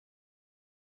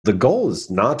The goal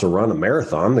is not to run a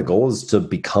marathon. The goal is to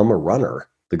become a runner.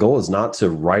 The goal is not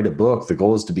to write a book. The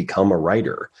goal is to become a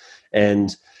writer.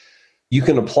 And you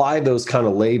can apply those kind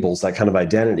of labels, that kind of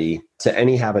identity, to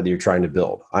any habit that you're trying to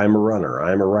build. I'm a runner.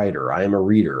 I'm a writer. I am a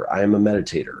reader. I am a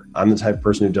meditator. I'm the type of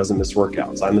person who doesn't miss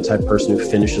workouts. I'm the type of person who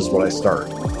finishes what I start.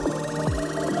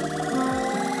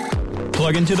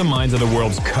 Plug into the minds of the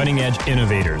world's cutting-edge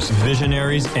innovators,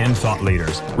 visionaries, and thought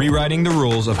leaders, rewriting the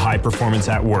rules of high performance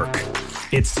at work.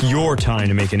 It's your time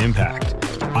to make an impact.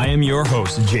 I am your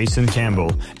host, Jason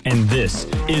Campbell, and this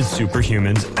is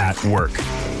Superhumans at Work,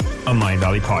 a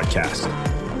Mindvalley podcast.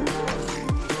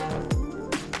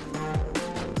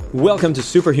 Welcome to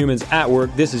Superhumans at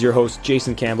Work. This is your host,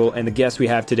 Jason Campbell, and the guest we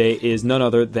have today is none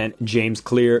other than James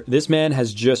Clear. This man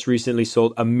has just recently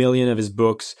sold 1 million of his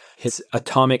books, his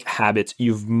Atomic Habits.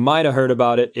 You might have heard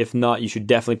about it. If not, you should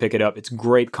definitely pick it up. It's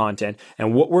great content.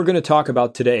 And what we're going to talk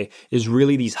about today is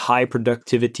really these high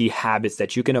productivity habits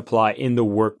that you can apply in the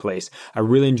workplace. I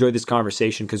really enjoyed this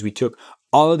conversation because we took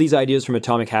all of these ideas from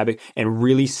Atomic Habit and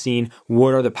really seen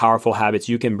what are the powerful habits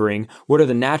you can bring, what are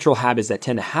the natural habits that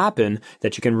tend to happen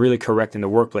that you can really correct in the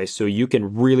workplace so you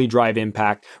can really drive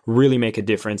impact, really make a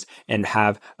difference, and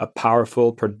have a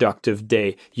powerful, productive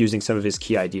day using some of his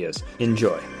key ideas.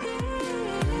 Enjoy.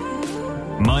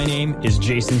 My name is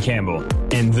Jason Campbell,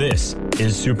 and this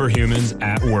is Superhumans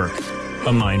at Work,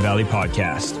 a Mindvalley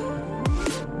podcast.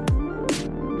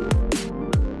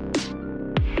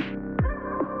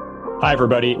 Hi,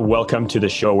 everybody. Welcome to the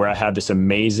show where I have this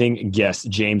amazing guest,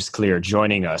 James Clear,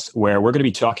 joining us, where we're going to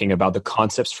be talking about the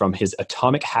concepts from his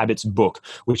Atomic Habits book,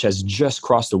 which has just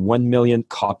crossed the 1 million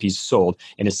copies sold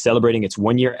and is celebrating its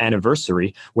 1-year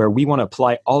anniversary, where we want to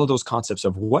apply all of those concepts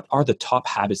of what are the top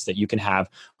habits that you can have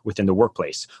within the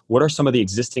workplace. What are some of the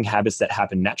existing habits that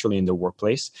happen naturally in the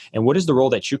workplace? And what is the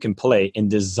role that you can play in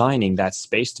designing that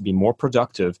space to be more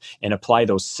productive and apply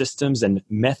those systems and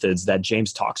methods that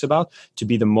James talks about to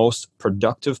be the most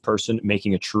productive person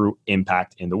making a true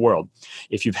impact in the world?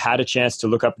 If you've had a chance to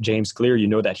look up James Clear, you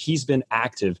know that he's been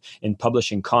active in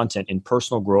publishing content in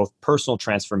personal growth, personal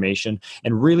transformation,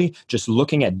 and really just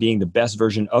looking at being the best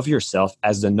version of yourself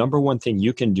as the number one thing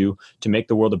you can do to make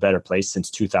the world a better place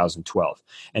since 2012.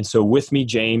 And so with me,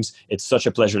 James, it's such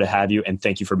a pleasure to have you, and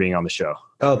thank you for being on the show.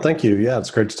 Oh, thank you. Yeah,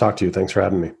 it's great to talk to you. Thanks for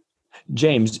having me.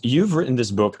 James, you've written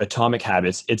this book, Atomic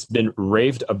Habits. It's been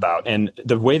raved about. And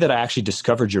the way that I actually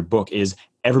discovered your book is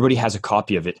everybody has a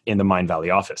copy of it in the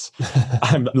Mindvalley office.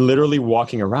 I'm literally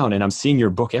walking around and I'm seeing your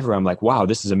book everywhere. I'm like, wow,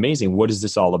 this is amazing. What is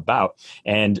this all about?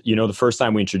 And, you know, the first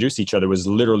time we introduced each other was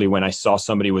literally when I saw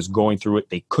somebody was going through it.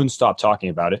 They couldn't stop talking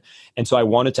about it. And so I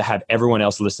wanted to have everyone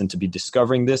else listen to be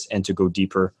discovering this and to go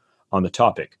deeper on the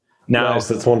topic. Now, nice.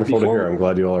 That's wonderful to hear. I'm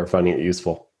glad you all are finding it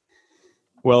useful.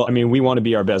 Well, I mean, we want to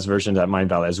be our best versions at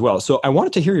Mindvalley as well. So I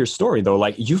wanted to hear your story, though.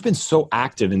 Like, you've been so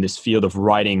active in this field of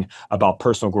writing about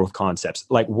personal growth concepts.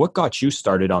 Like, what got you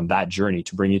started on that journey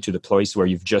to bring you to the place where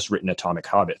you've just written Atomic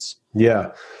Habits?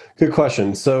 Yeah, good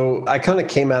question. So I kind of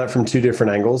came at it from two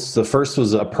different angles. The first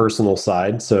was a personal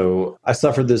side. So I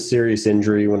suffered this serious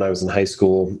injury when I was in high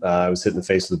school. I was hit in the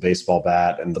face with a baseball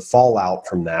bat, and the fallout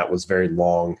from that was very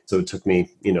long. So it took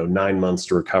me, 9 months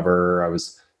to recover. I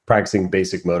was practicing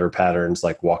basic motor patterns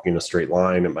like walking a straight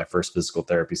line at my first physical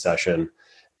therapy session.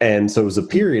 And so it was a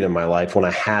period in my life when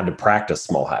I had to practice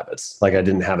small habits. Like I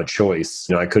didn't have a choice.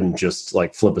 I couldn't just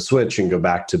like flip a switch and go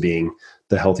back to being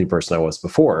the healthy person I was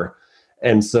before.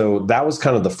 And so that was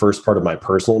kind of the first part of my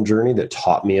personal journey that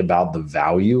taught me about the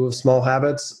value of small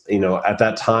habits. At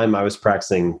that time, I was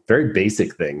practicing very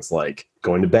basic things like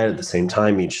going to bed at the same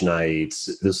time each night.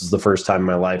 This was the first time in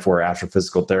my life where after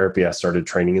physical therapy, I started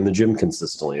training in the gym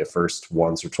consistently, at first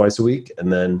once or twice a week,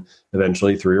 and then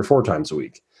eventually 3 or 4 times a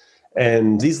week.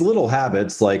 And these little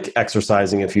habits like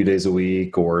exercising a few days a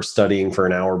week or studying for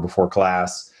an hour before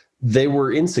class, they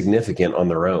were insignificant on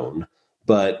their own.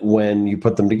 But when you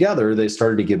put them together, they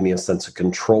started to give me a sense of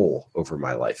control over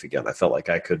my life again. I felt like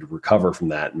I could recover from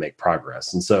that and make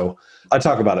progress. And so I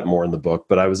talk about it more in the book,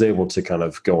 but I was able to kind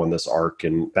of go on this arc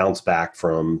and bounce back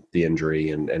from the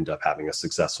injury and end up having a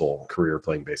successful career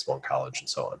playing baseball in college and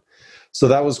so on. So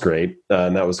that was great.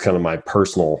 And that was kind of my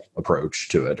personal approach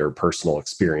to it or personal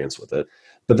experience with it.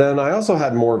 But then I also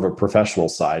had more of a professional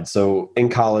side. So in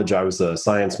college, I was a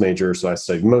science major. So I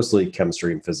studied mostly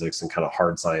chemistry and physics and kind of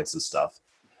hard sciences stuff.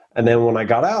 And then when I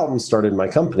got out and started my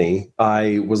company,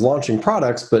 I was launching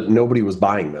products, but nobody was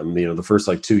buying them. The first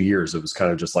 2 years, it was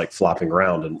kind of just like flopping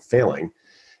around and failing.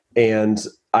 And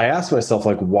I asked myself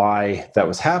why that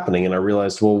was happening. And I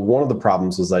realized, well, one of the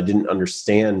problems was I didn't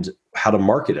understand how to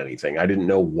market anything. I didn't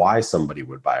know why somebody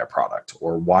would buy a product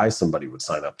or why somebody would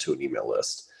sign up to an email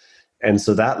list. And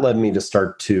so that led me to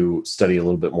start to study a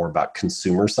little bit more about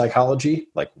consumer psychology,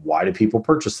 like why do people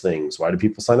purchase things? Why do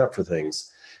people sign up for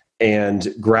things?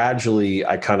 And gradually,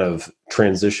 I kind of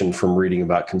transitioned from reading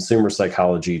about consumer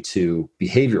psychology to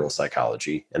behavioral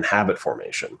psychology and habit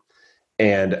formation.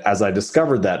 And as I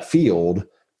discovered that field,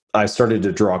 I started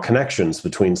to draw connections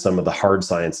between some of the hard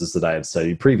sciences that I had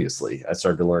studied previously. I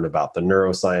started to learn about the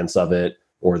neuroscience of it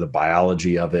or the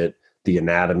biology of it, the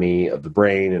anatomy of the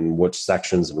brain and which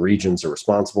sections and regions are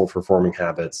responsible for forming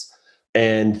habits.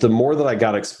 And the more that I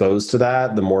got exposed to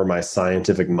that, the more my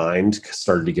scientific mind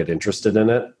started to get interested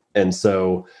in it. And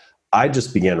so I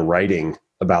just began writing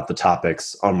about the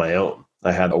topics on my own.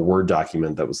 I had a Word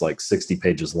document that was like 60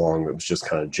 pages long. That was just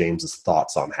kind of James's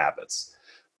thoughts on habits.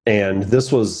 And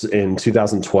this was in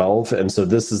 2012. And so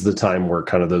this is the time where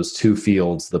kind of those two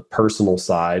fields, the personal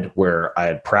side where I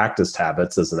had practiced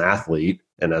habits as an athlete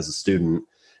and as a student,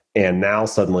 and now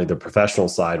suddenly the professional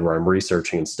side where I'm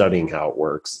researching and studying how it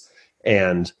works.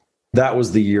 And that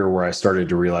was the year where I started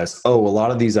to realize, oh, a lot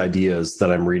of these ideas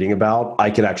that I'm reading about, I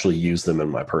could actually use them in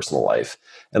my personal life.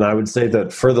 And I would say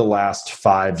that for the last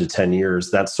 5 to 10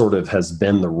 years, that sort of has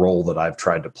been the role that I've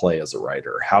tried to play as a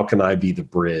writer. How can I be the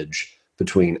bridge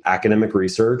between academic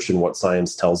research and what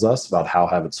science tells us about how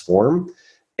habits form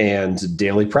and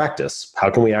daily practice? How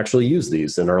can we actually use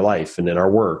these in our life and in our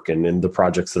work and in the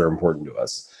projects that are important to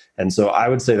us? And so I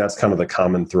would say that's kind of the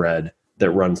common thread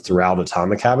that runs throughout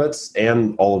Atomic Habits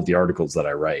and all of the articles that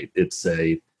I write. It's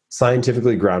a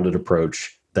scientifically grounded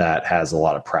approach that has a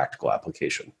lot of practical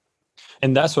application.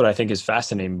 And that's what I think is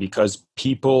fascinating because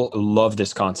people love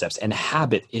this concept and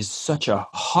habit is such a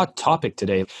hot topic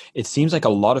today. It seems like a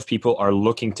lot of people are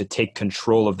looking to take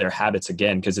control of their habits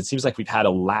again because it seems like we've had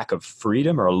a lack of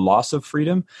freedom or a loss of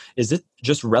freedom. Is it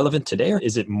just relevant today or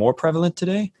is it more prevalent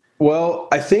today? Well,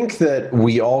 I think that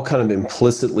we all kind of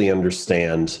implicitly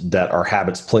understand that our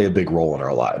habits play a big role in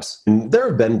our lives. And there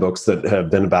have been books that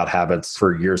have been about habits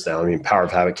for years now. I mean, Power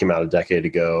of Habit came out a decade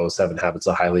ago. 7 Habits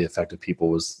of Highly Effective People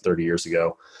was 30 years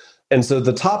ago. And so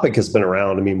the topic has been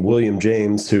around. I mean, William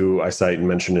James, who I cite and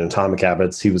mentioned in Atomic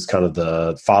Habits, he was kind of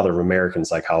the father of American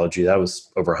psychology. That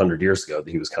was over 100 years ago that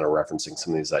he was kind of referencing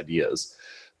some of these ideas.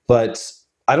 But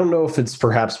I don't know if it's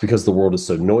perhaps because the world is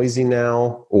so noisy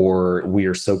now or we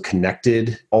are so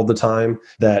connected all the time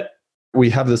that we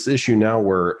have this issue now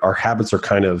where our habits are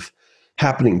kind of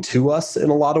happening to us in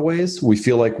a lot of ways. We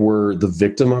feel like we're the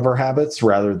victim of our habits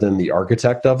rather than the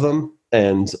architect of them.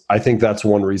 And I think that's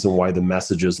one reason why the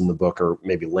messages in the book are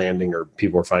maybe landing or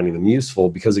people are finding them useful,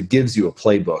 because it gives you a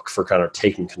playbook for kind of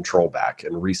taking control back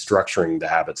and restructuring the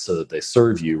habits so that they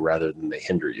serve you rather than they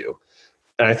hinder you.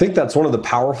 And I think that's one of the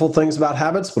powerful things about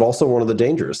habits, but also one of the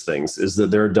dangerous things is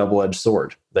that they're a double-edged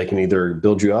sword. They can either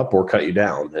build you up or cut you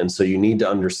down. And so you need to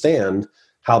understand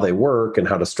how they work and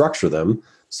how to structure them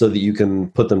so that you can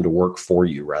put them to work for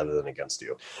you rather than against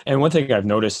you. And one thing I've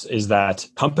noticed is that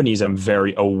companies are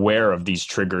very aware of these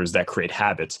triggers that create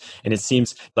habits. And it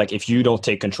seems like if you don't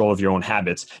take control of your own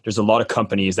habits, there's a lot of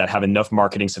companies that have enough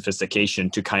marketing sophistication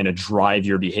to kind of drive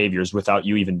your behaviors without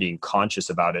you even being conscious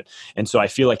about it. And so I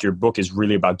feel like your book is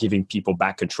really about giving people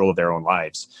back control of their own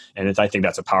lives. And I think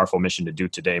that's a powerful mission to do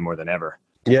today more than ever.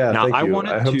 Yeah, now, thank you.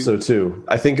 I hope so too.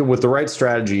 I think with the right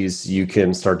strategies, you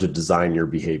can start to design your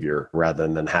behavior rather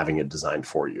than having it designed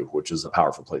for you, which is a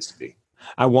powerful place to be.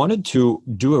 I wanted to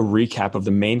do a recap of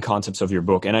the main concepts of your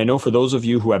book. And I know for those of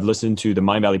you who have listened to the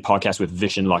Mind Valley podcast with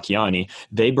Vishen Lakhiani,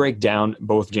 they break down,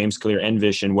 both James Clear and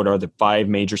Vishen, what are the 5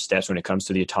 major steps when it comes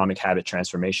to the atomic habit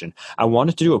transformation. I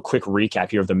wanted to do a quick recap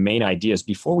here of the main ideas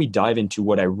before we dive into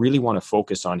what I really want to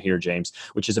focus on here, James,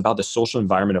 which is about the social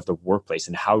environment of the workplace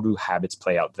and how do habits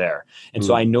play out there. And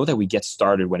so I know that we get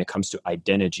started when it comes to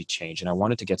identity change, and I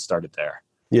wanted to get started there.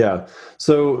 Yeah.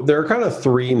 So there are kind of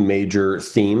 3 major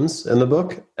themes in the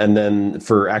book. And then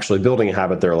for actually building a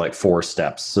habit, there are like 4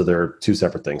 steps. So there are 2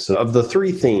 separate things. So of the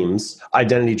 3 themes,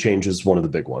 identity change is one of the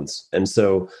big ones. And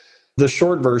so the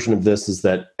short version of this is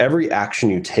that every action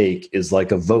you take is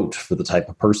like a vote for the type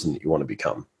of person that you want to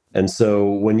become. And so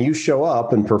when you show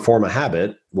up and perform a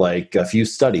habit, like if you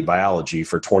study biology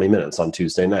for 20 minutes on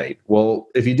Tuesday night, well,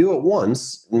 if you do it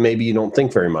once, maybe you don't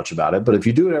think very much about it. But if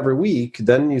you do it every week,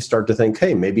 then you start to think,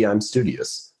 hey, maybe I'm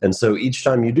studious. And so each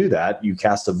time you do that, you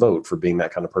cast a vote for being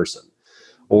that kind of person.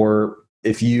 Or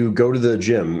if you go to the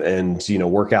gym and,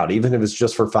 work out, even if it's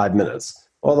just for 5 minutes,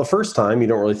 well, the first time you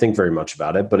don't really think very much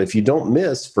about it. But if you don't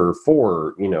miss for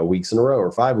 4, weeks in a row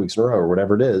or 5 weeks in a row or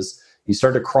whatever it is, you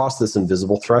start to cross this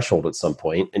invisible threshold at some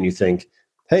point and you think,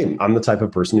 hey, I'm the type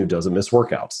of person who doesn't miss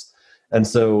workouts. And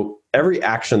so every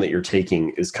action that you're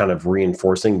taking is kind of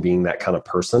reinforcing being that kind of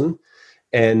person.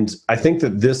 And I think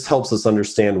that this helps us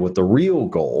understand what the real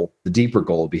goal, the deeper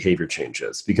goal of behavior change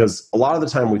is. Because a lot of the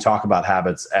time we talk about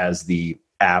habits as the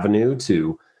avenue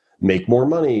to make more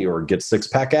money or get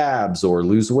six-pack abs or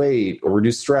lose weight or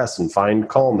reduce stress and find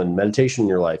calm and meditation in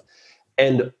your life.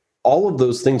 And all of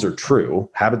those things are true.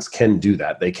 Habits can do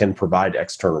that. They can provide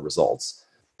external results.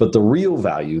 But the real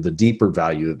value, the deeper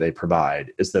value that they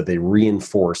provide is that they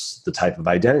reinforce the type of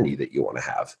identity that you want to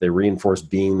have. They reinforce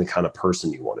being the kind of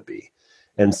person you want to be.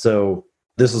 And so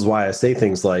this is why I say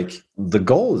things like, the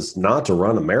goal is not to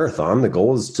run a marathon. The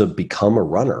goal is to become a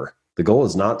runner. The goal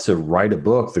is not to write a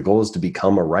book. The goal is to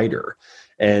become a writer.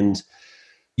 And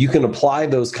you can apply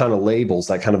those kind of labels,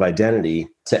 that kind of identity,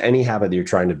 to any habit that you're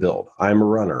trying to build. I'm a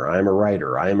runner. I'm a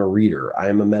writer. I am a reader. I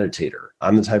am a meditator.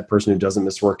 I'm the type of person who doesn't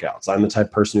miss workouts. I'm the type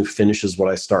of person who finishes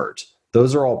what I start.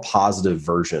 Those are all positive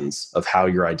versions of how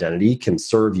your identity can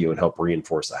serve you and help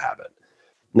reinforce a habit.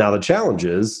 Now, the challenge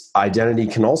is identity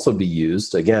can also be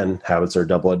used. Again, habits are a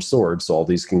double-edged sword, so all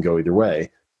these can go either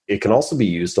way. It can also be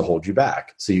used to hold you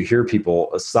back. So you hear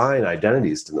people assign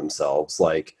identities to themselves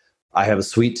like, I have a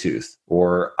sweet tooth,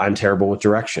 or I'm terrible with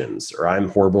directions, or I'm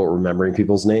horrible at remembering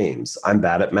people's names. I'm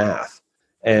bad at math.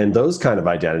 And those kind of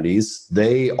identities,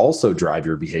 they also drive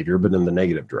your behavior, but in the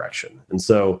negative direction. And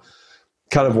so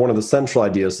kind of one of the central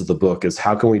ideas of the book is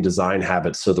how can we design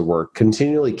habits so that we're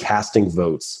continually casting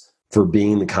votes for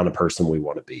being the kind of person we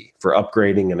want to be, for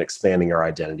upgrading and expanding our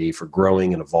identity, for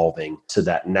growing and evolving to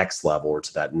that next level or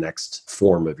to that next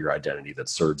form of your identity that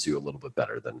serves you a little bit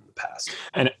better than in the past.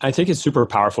 And I think it's super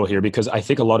powerful here because I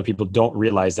think a lot of people don't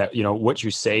realize that, what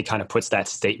you say kind of puts that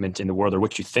statement in the world, or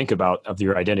what you think about of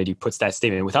your identity puts that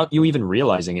statement without you even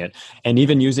realizing it. And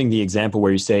even using the example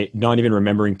where you say not even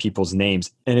remembering people's names.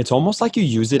 And it's almost like you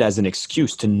use it as an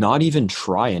excuse to not even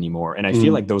try anymore. And I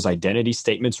feel like those identity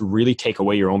statements really take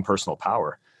away your own personal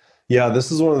power. Yeah,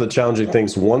 this is one of the challenging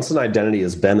things. Once an identity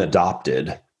has been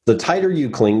adopted, the tighter you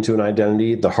cling to an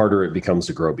identity, the harder it becomes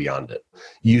to grow beyond it.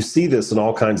 You see this in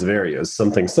all kinds of areas.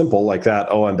 Something simple like that,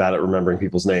 oh, I'm bad at remembering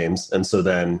people's names. And so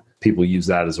then people use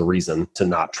that as a reason to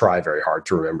not try very hard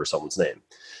to remember someone's name.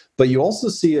 But you also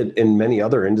see it in many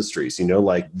other industries,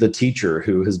 like the teacher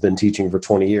who has been teaching for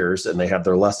 20 years and they have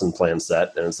their lesson plan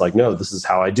set. And it's like, no, this is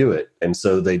how I do it. And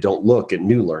so they don't look at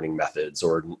new learning methods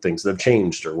or things that have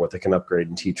changed or what they can upgrade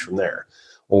and teach from there.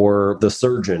 Or the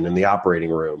surgeon in the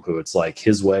operating room who it's like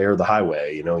his way or the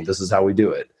highway, this is how we do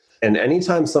it. And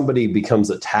anytime somebody becomes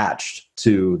attached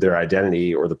to their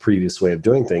identity or the previous way of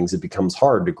doing things, it becomes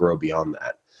hard to grow beyond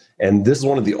that. And this is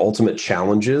one of the ultimate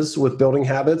challenges with building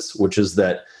habits, which is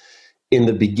that in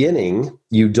the beginning,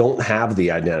 you don't have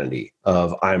the identity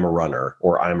of I'm a runner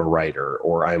or I'm a writer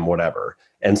or I'm whatever.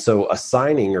 And so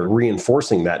assigning or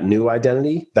reinforcing that new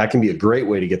identity, that can be a great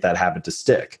way to get that habit to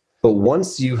stick. But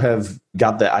once you have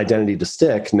got the identity to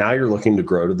stick, now you're looking to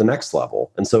grow to the next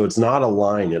level. And so it's not a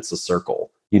line, it's a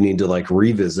circle. You need to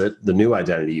revisit the new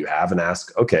identity you have and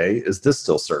ask, okay, is this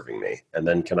still serving me? And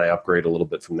then can I upgrade a little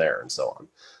bit from there and so on?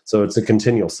 So it's a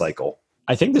continual cycle.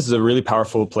 I think this is a really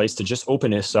powerful place to just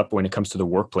open this up when it comes to the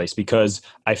workplace, because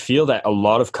I feel that a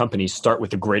lot of companies start with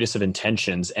the greatest of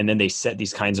intentions and then they set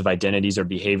these kinds of identities or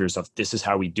behaviors of this is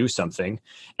how we do something.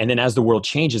 And then as the world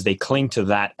changes, they cling to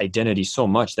that identity so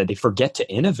much that they forget to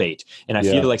innovate. And I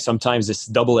feel like sometimes this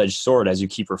double-edged sword, as you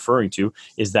keep referring to,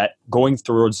 is that going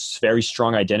towards very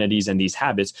strong identities and these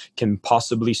habits can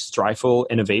possibly stifle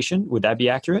innovation. Would that be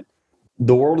accurate?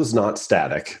 The world is not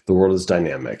static. The world is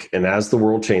dynamic. And as the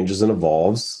world changes and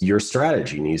evolves, your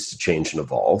strategy needs to change and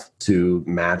evolve to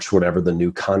match whatever the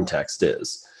new context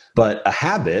is. But a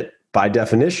habit, by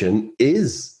definition,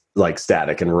 is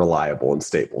static and reliable and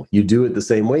stable. You do it the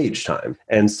same way each time.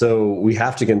 And so we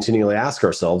have to continually ask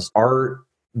ourselves, are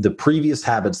the previous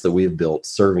habits that we have built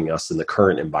serving us in the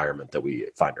current environment that we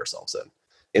find ourselves in?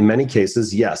 In many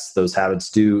cases, yes, those habits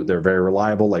they're very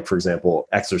reliable. Like, for example,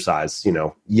 exercise,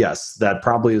 yes, that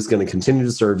probably is going to continue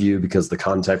to serve you because the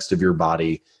context of your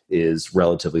body is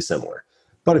relatively similar.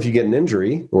 But if you get an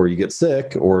injury or you get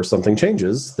sick or something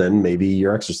changes, then maybe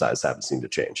your exercise habits need to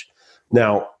change.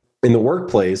 Now, in the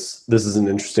workplace, this is an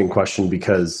interesting question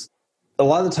because a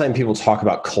lot of the time people talk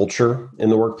about culture in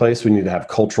the workplace. We need to have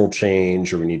cultural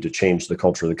change or we need to change the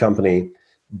culture of the company.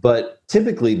 But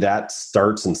typically that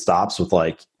starts and stops with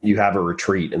you have a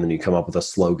retreat and then you come up with a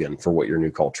slogan for what your new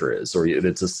culture is, or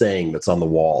it's a saying that's on the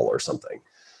wall or something.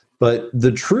 But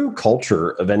the true culture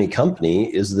of any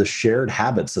company is the shared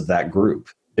habits of that group.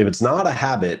 If it's not a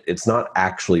habit, it's not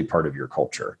actually part of your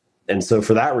culture. And so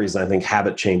for that reason, I think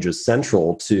habit change is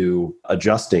central to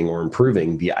adjusting or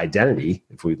improving the identity,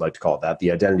 if we'd like to call it that,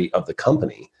 the identity of the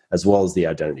company, as well as the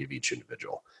identity of each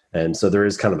individual. And so there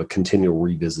is kind of a continual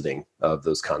revisiting of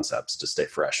those concepts to stay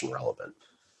fresh and relevant.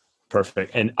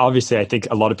 Perfect. And obviously, I think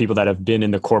a lot of people that have been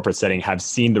in the corporate setting have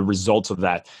seen the results of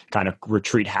that kind of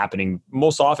retreat happening.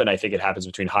 Most often, I think it happens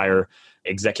between higher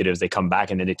executives. They come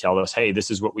back and then they tell us, hey,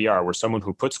 this is what we are. We're someone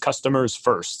who puts customers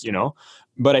first, you know?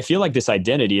 But I feel like this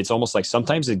identity, it's almost like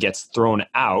sometimes it gets thrown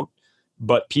out,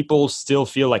 but people still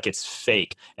feel like it's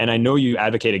fake. And I know you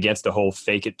advocate against the whole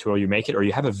fake it till you make it, or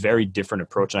you have a very different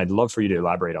approach. And I'd love for you to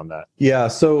elaborate on that. Yeah,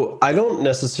 so I don't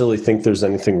necessarily think there's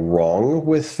anything wrong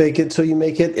with fake it till you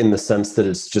make it in the sense that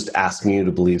it's just asking you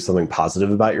to believe something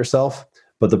positive about yourself.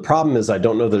 But the problem is I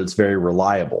don't know that it's very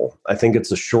reliable. I think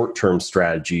it's a short-term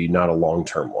strategy, not a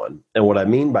long-term one. And what I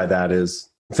mean by that is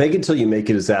fake it till you make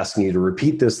it is asking you to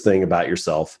repeat this thing about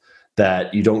yourself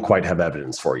that you don't quite have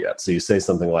evidence for yet. So you say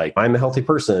something like, I'm a healthy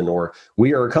person, or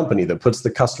we are a company that puts the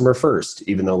customer first,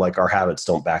 even though like our habits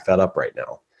don't back that up right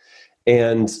now.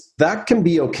 And that can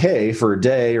be okay for a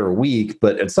day or a week,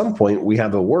 but at some point we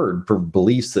have a word for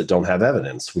beliefs that don't have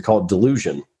evidence. We call it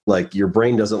delusion. Like your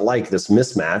brain doesn't like this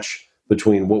mismatch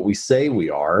between what we say we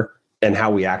are and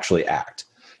how we actually act.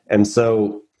 And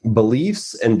so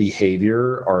beliefs and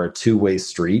behavior are a two-way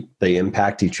street. They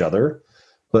impact each other.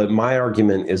 But my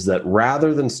argument is that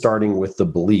rather than starting with the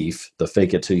belief, the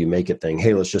fake it till you make it thing,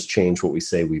 hey, let's just change what we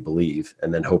say we believe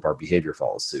and then hope our behavior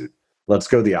follows suit. Let's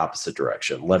go the opposite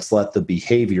direction. Let's let the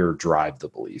behavior drive the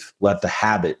belief. Let the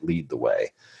habit lead the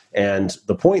way. And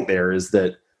the point there is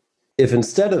that if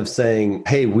instead of saying,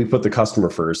 hey, we put the customer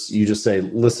first, you just say,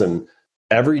 listen,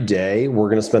 every day we're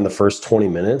going to spend the first 20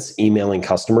 minutes emailing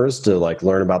customers to like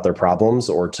learn about their problems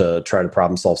or to try to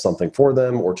problem solve something for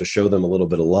them or to show them a little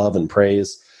bit of love and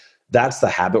praise. That's the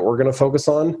habit we're going to focus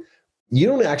on. You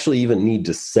don't actually even need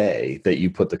to say that you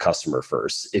put the customer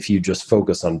first if you just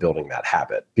focus on building that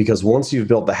habit. Because once you've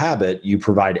built the habit, you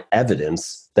provide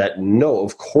evidence that no,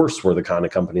 of course, we're the kind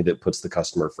of company that puts the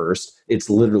customer first. It's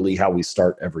literally how we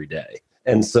start every day.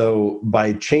 And so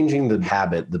by changing the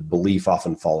habit, the belief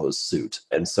often follows suit.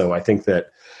 And so I think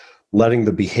that letting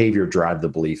the behavior drive the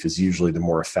belief is usually the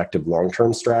more effective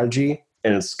long-term strategy.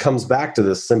 And it comes back to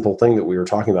this simple thing that we were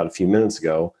talking about a few minutes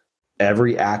ago.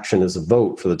 Every action is a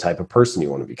vote for the type of person you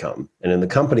want to become. And in the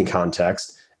company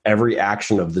context, every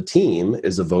action of the team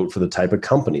is a vote for the type of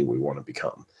company we want to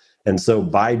become. And so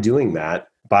by doing that,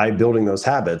 by building those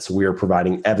habits, we are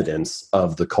providing evidence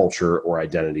of the culture or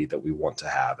identity that we want to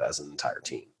have as an entire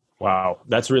team. Wow,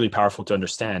 that's really powerful to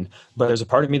understand. But there's a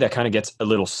part of me that kind of gets a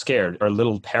little scared or a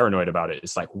little paranoid about it.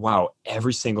 It's like, wow,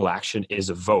 every single action is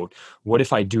a vote. What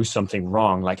if I do something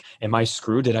wrong? Like, am I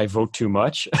screwed? Did I vote too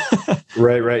much?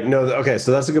 Right. No, okay,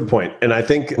 so that's a good point. And I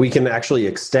think we can actually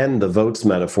extend the votes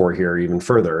metaphor here even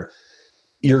further.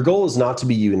 Your goal is not to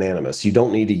be unanimous. You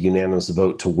don't need a unanimous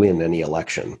vote to win any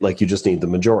election. Like you just need the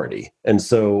majority. And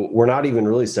so we're not even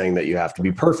really saying that you have to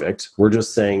be perfect. We're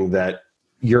just saying that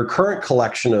your current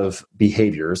collection of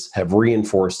behaviors have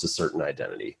reinforced a certain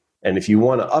identity. And if you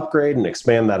want to upgrade and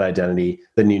expand that identity,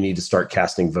 then you need to start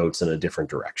casting votes in a different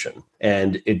direction.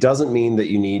 And it doesn't mean that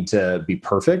you need to be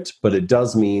perfect, but it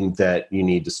does mean that you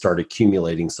need to start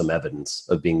accumulating some evidence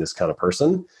of being this kind of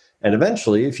person. And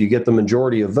eventually, if you get the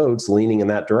majority of votes leaning in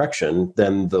that direction,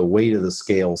 then the weight of the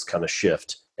scales kind of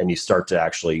shift and you start to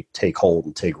actually take hold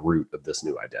and take root of this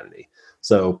new identity.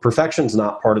 So perfection's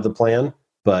not part of the plan,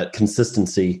 but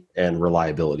consistency and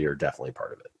reliability are definitely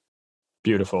part of it.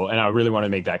 Beautiful. And I really want to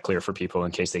make that clear for people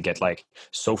in case they get like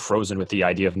so frozen with the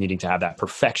idea of needing to have that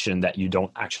perfection that you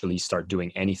don't actually start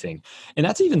doing anything. And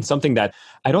that's even something that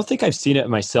I don't think I've seen it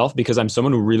myself because I'm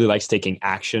someone who really likes taking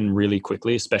action really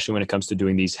quickly, especially when it comes to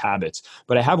doing these habits.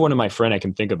 But I have one of my friend I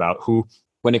can think about who,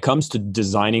 when it comes to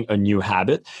designing a new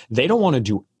habit, they don't want to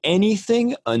do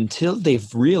anything until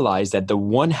they've realized that the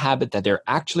one habit that they're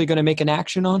actually going to make an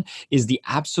action on is the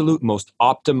absolute most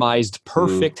optimized,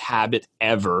 perfect habit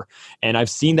ever. And I've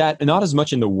seen that not as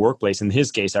much in the workplace. In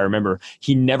his case, I remember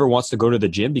he never wants to go to the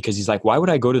gym because he's like, why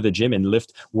would I go to the gym and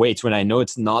lift weights when I know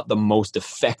it's not the most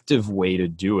effective way to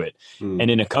do it? And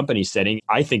in a company setting,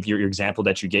 I think your example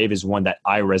that you gave is one that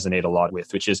I resonate a lot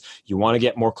with, which is you want to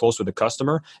get more close with the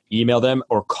customer, email them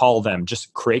or call them,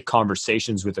 just create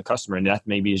conversations with the customer. And that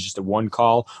maybe is just a one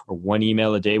call or one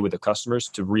email a day with the customers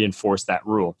to reinforce that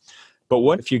rule. But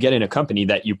what if you get in a company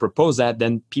that you propose that,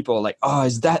 then people are like, oh,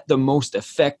 is that the most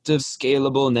effective,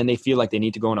 scalable? And then they feel like they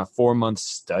need to go on a 4-month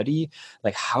study.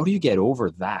 Like, how do you get over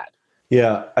that?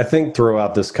 Yeah, I think throw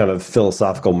out this kind of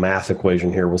philosophical math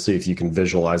equation here. We'll see if you can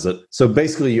visualize it. So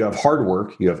basically you have hard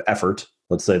work, you have effort.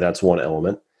 Let's say that's one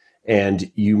element.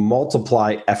 and you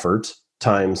multiply effort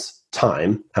times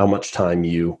time, how much time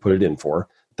you put it in for,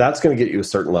 that's going to get you a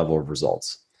certain level of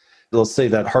results. Let's say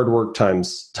that hard work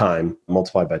times time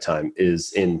multiplied by time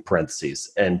is in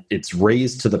parentheses, and it's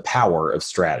raised to the power of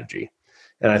strategy.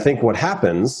 And I think what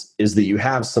happens is that you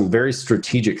have some very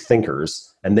strategic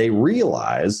thinkers, and they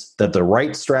realize that the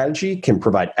right strategy can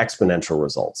provide exponential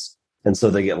results. And so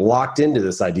they get locked into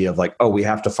this idea of like, oh, we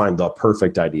have to find the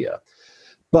perfect idea.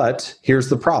 But here's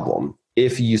the problem.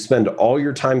 If you spend all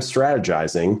your time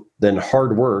strategizing, then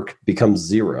hard work becomes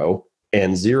zero,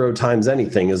 and 0 times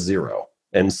anything is 0.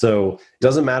 And so it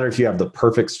doesn't matter if you have the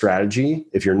perfect strategy.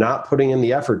 If you're not putting in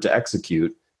the effort to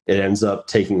execute, it ends up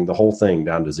taking the whole thing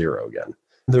down to 0 again.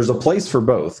 There's a place for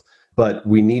both, but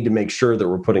we need to make sure that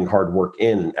we're putting hard work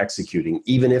in and executing,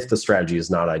 even if the strategy is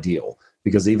not ideal,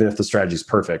 because even if the strategy is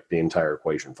perfect, the entire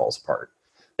equation falls apart.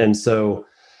 And so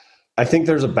I think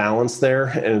there's a balance there,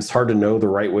 and it's hard to know the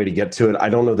right way to get to it. I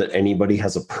don't know that anybody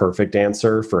has a perfect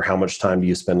answer for how much time do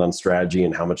you spend on strategy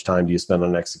and how much time do you spend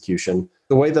on execution.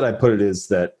 The way that I put it is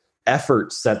that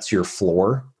effort sets your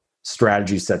floor,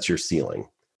 strategy sets your ceiling.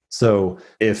 So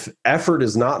if effort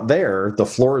is not there, the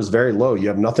floor is very low. You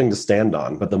have nothing to stand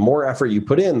on. But the more effort you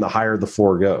put in, the higher the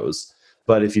floor goes.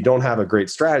 But if you don't have a great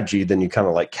strategy, then you kind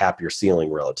of like cap your ceiling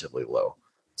relatively low.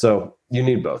 So you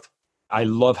need both. I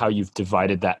love how you've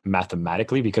divided that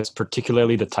mathematically, because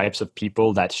particularly the types of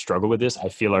people that struggle with this, I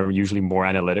feel are usually more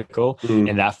analytical.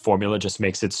 And that formula just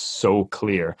makes it so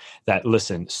clear that,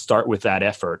 listen, start with that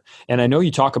effort. And I know you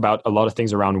talk about a lot of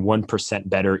things around 1%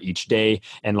 better each day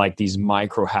and like these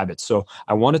micro habits. So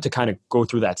I wanted to kind of go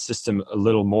through that system a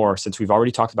little more, since we've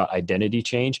already talked about identity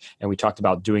change and we talked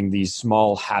about doing these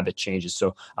small habit changes.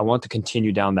 So I want to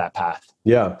continue down that path.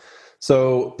 Yeah.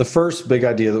 So the first big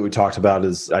idea that we talked about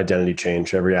is identity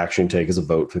change. Every action you take is a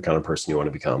vote for the kind of person you want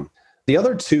to become. The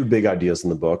other two big ideas in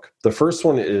the book, the first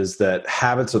one is that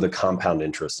habits are the compound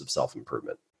interest of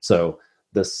self-improvement. So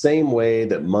the same way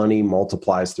that money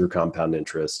multiplies through compound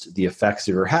interest, the effects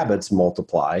of your habits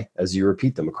multiply as you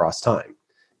repeat them across time.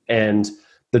 And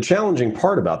the challenging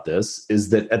part about this is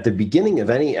that at the beginning of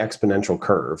any exponential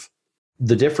curve,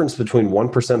 the difference between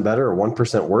 1% better or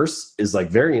 1% worse is like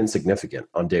very insignificant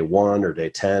on day 1 or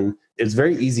day 10. It's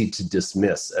very easy to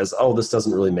dismiss as, oh, this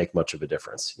doesn't really make much of a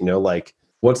difference. You know, like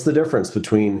what's the difference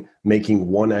between making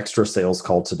 1 extra sales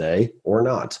call today or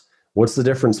not? What's the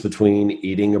difference between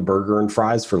eating a burger and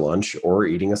fries for lunch or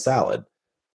eating a salad?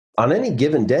 On any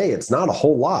given day, it's not a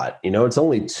whole lot. You know, it's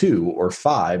only 2 or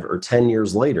 5 or 10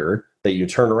 years later that you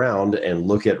turn around and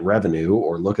look at revenue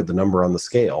or look at the number on the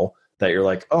scale that you're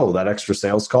like, oh, that extra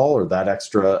sales call or that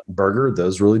extra burger,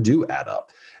 those really do add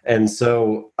up. And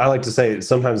so I like to say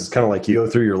sometimes it's kind of like you go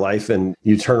through your life and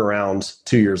you turn around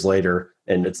 2 years later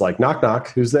and it's like, knock,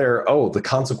 knock, who's there? Oh, the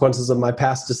consequences of my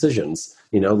past decisions.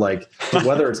 You know, like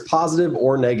whether it's positive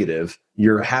or negative,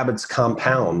 your habits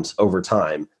compound over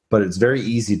time, but it's very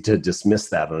easy to dismiss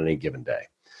that on any given day.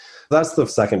 That's the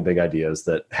second big idea, is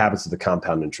that habits are the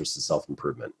compound interest of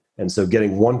self-improvement. And so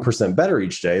getting 1% better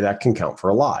each day, that can count for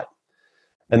a lot.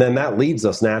 And then that leads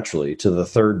us naturally to the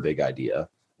third big idea,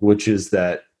 which is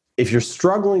that if you're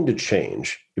struggling to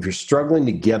change, if you're struggling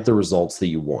to get the results that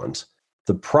you want,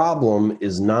 the problem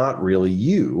is not really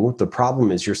you. The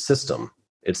problem is your system.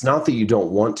 It's not that you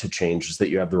don't want to change, it's that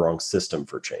you have the wrong system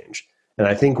for change. And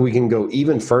I think we can go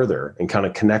even further and kind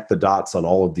of connect the dots on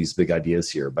all of these big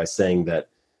ideas here by saying that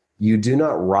you do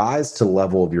not rise to the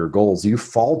level of your goals, you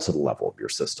fall to the level of your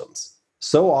systems.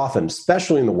 So often,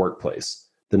 especially in the workplace,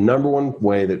 the number one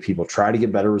way that people try to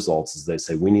get better results is they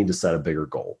say, we need to set a bigger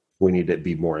goal. We need to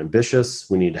be more ambitious.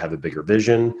 We need to have a bigger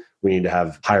vision. We need to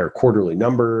have higher quarterly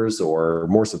numbers or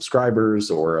more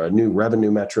subscribers or a new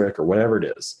revenue metric or whatever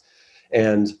it is.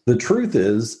 And the truth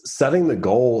is, setting the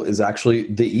goal is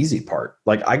actually the easy part.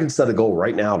 Like I could set a goal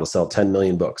right now to sell 10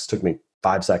 million books. It took me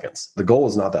 5 seconds. The goal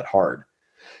is not that hard.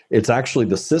 It's actually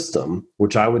the system,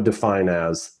 which I would define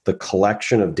as the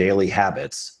collection of daily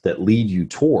habits that lead you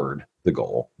toward the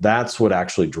goal. That's what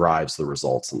actually drives the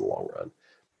results in the long run.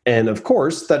 And of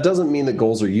course, that doesn't mean that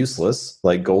goals are useless.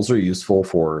 Like goals are useful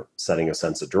for setting a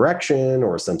sense of direction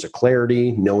or a sense of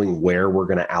clarity, knowing where we're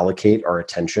going to allocate our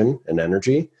attention and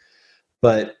energy.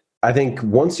 But I think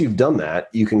once you've done that,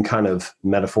 you can kind of,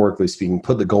 metaphorically speaking,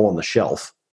 put the goal on the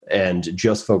shelf and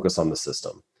just focus on the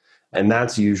system. And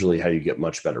that's usually how you get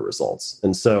much better results.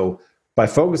 And so by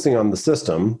focusing on the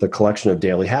system, the collection of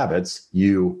daily habits,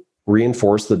 you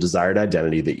reinforce the desired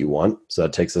identity that you want. So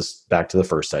that takes us back to the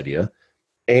first idea.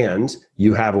 And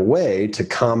you have a way to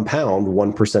compound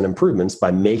 1% improvements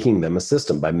by making them a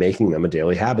system, by making them a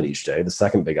daily habit each day, the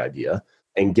second big idea,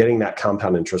 and getting that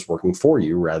compound interest working for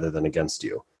you rather than against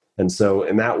you. And so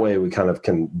in that way, we kind of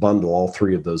can bundle all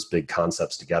three of those big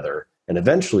concepts together. And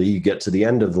eventually you get to the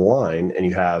end of the line and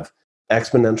you have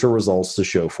exponential results to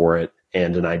show for it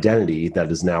and an identity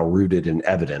that is now rooted in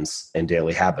evidence and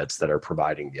daily habits that are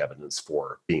providing the evidence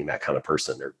for being that kind of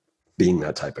person or being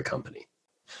that type of company.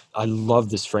 I love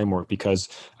this framework because,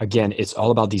 again, it's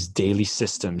all about these daily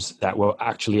systems that will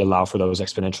actually allow for those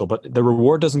exponential. But the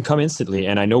reward doesn't come instantly.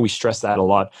 And I know we stress that a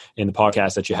lot in the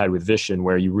podcast that you had with Vishen,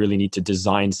 where you really need to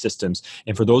design systems.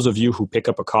 And for those of you who pick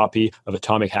up a copy of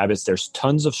Atomic Habits, there's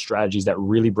tons of strategies that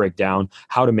really break down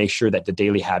how to make sure that the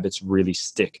daily habits really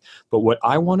stick. But what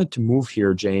I wanted to move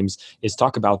here, James, is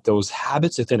talk about those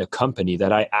habits within a company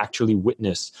that I actually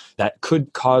witness that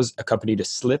could cause a company to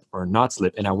slip or not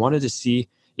slip. And I wanted to see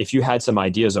if you had some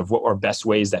ideas of what are best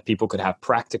ways that people could have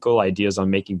practical ideas on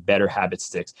making better habit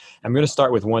sticks. I'm going to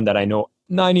start with one that I know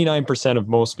 99% of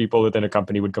most people within a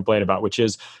company would complain about, which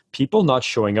is people not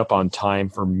showing up on time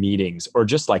for meetings or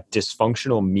just like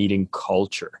dysfunctional meeting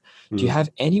culture. Do you have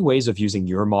any ways of using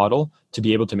your model to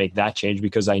be able to make that change?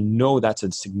 Because I know that's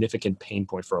a significant pain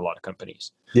point for a lot of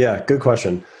companies. Yeah, good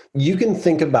question. You can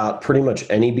think about pretty much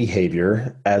any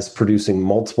behavior as producing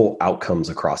multiple outcomes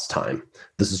across time.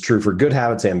 This is true for good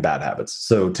habits and bad habits.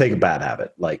 So take a bad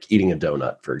habit, like eating a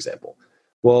donut, for example.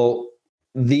 Well,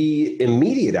 the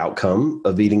immediate outcome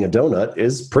of eating a donut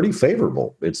is pretty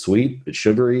favorable. It's sweet, it's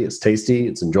sugary, it's tasty,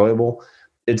 it's enjoyable.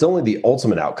 It's only the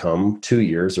ultimate outcome 2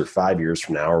 years or 5 years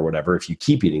from now or whatever, if you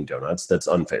keep eating donuts, that's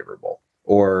unfavorable.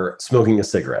 Or smoking a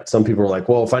cigarette. Some people are like,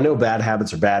 well, if I know bad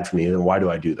habits are bad for me, then why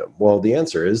do I do them? Well, the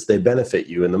answer is they benefit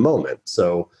you in the moment.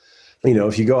 So,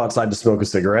 if you go outside to smoke a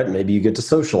cigarette, maybe you get to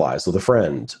socialize with a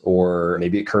friend, or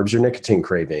maybe it curbs your nicotine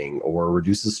craving or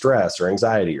reduces stress or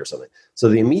anxiety or something. So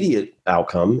the immediate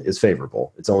outcome is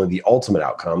favorable. It's only the ultimate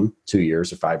outcome 2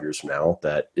 years or 5 years from now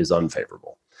that is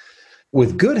unfavorable.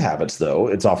 With good habits, though,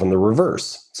 it's often the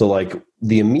reverse. So like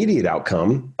the immediate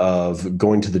outcome of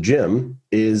going to the gym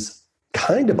is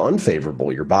kind of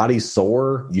unfavorable. Your body's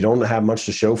sore. You don't have much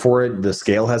to show for it. The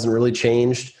scale hasn't really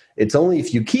changed. It's only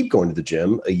if you keep going to the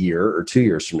gym a year or 2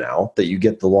 years from now that you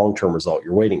get the long-term result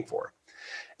you're waiting for.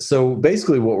 So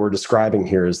basically what we're describing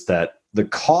here is that the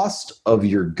cost of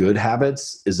your good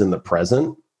habits is in the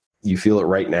present. You feel it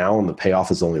right now and the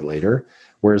payoff is only later.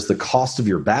 Whereas the cost of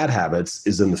your bad habits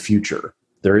is in the future.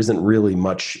 There isn't really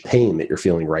much pain that you're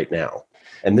feeling right now.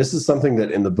 And this is something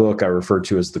that in the book I refer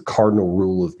to as the cardinal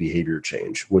rule of behavior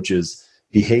change, which is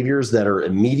behaviors that are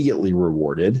immediately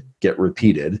rewarded get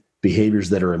repeated. Behaviors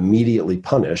that are immediately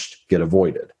punished get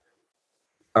avoided.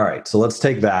 All right, so let's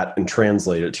take that and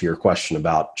translate it to your question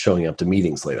about showing up to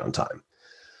meetings late on time.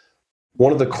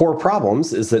 One of the core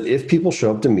problems is that if people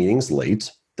show up to meetings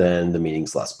late, then the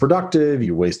meeting's less productive,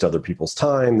 you waste other people's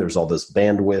time, there's all this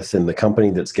bandwidth in the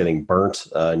company that's getting burnt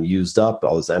and used up,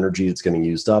 all this energy that's getting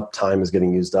used up, time is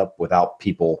getting used up without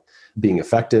people being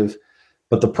effective.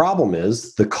 But the problem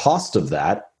is the cost of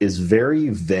that is very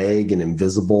vague and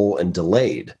invisible and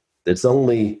delayed. It's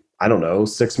only,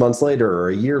 6 months later or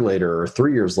a year later or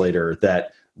 3 years later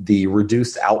that the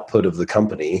reduced output of the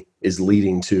company is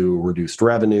leading to reduced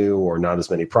revenue or not as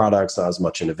many products, not as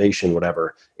much innovation,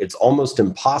 whatever. It's almost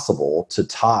impossible to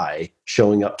tie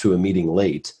showing up to a meeting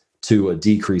late to a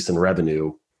decrease in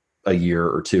revenue a year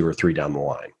or 2 or 3 down the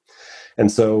line.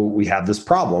 And so we have this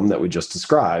problem that we just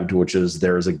described, which is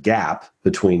there is a gap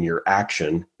between your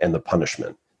action and the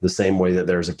punishment. The same way that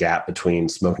there's a gap between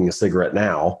smoking a cigarette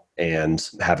now and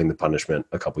having the punishment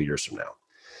a couple years from now.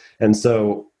 And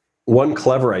so one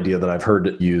clever idea that I've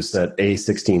heard used at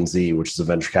A16Z, which is a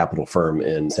venture capital firm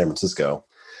in San Francisco,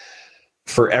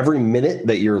 for every minute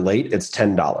that you're late, it's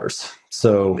 $10.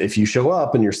 So if you show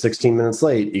up and you're 16 minutes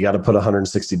late, you got to put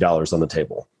 $160 on the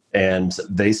table. And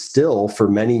they still, for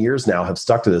many years now, have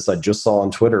stuck to this. I just saw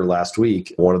on Twitter last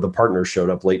week, one of the partners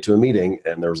showed up late to a meeting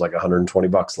and there was like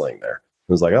 $120 laying there.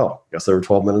 It was like, oh, I guess they were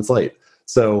 12 minutes late.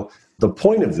 So the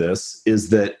point of this is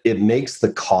that it makes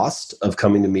the cost of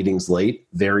coming to meetings late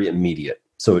very immediate.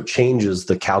 So it changes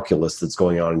the calculus that's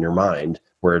going on in your mind,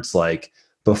 where it's like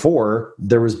before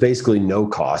there was basically no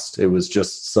cost. It was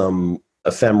just some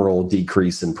ephemeral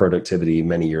decrease in productivity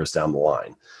many years down the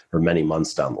line or many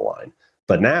months down the line.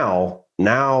 But now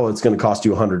it's going to cost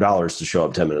you $100 to show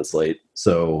up 10 minutes late.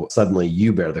 So suddenly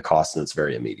you bear the cost and it's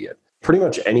very immediate. Pretty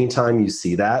much anytime you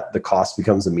see that, the cost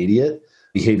becomes immediate,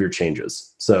 behavior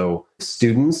changes. So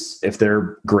students, if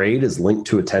their grade is linked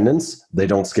to attendance, they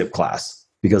don't skip class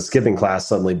because skipping class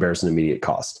suddenly bears an immediate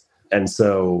cost. And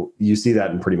so you see that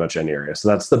in pretty much any area. So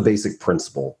that's the basic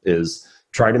principle is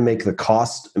try to make the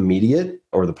cost immediate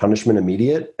or the punishment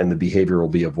immediate and the behavior will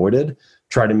be avoided.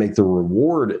 Try to make the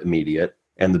reward immediate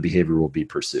and the behavior will be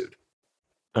pursued.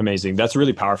 Amazing. That's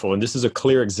really powerful. And this is a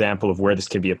clear example of where this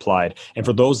can be applied. And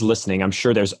for those listening, I'm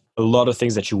sure there's a lot of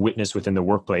things that you witness within the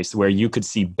workplace where you could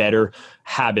see better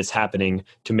habits happening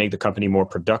to make the company more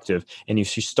productive. And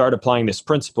if you start applying this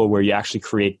principle where you actually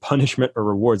create punishment or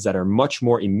rewards that are much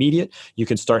more immediate, you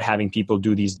can start having people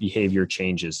do these behavior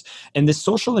changes. And the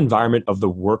social environment of the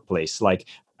workplace, like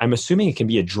I'm assuming it can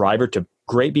be a driver to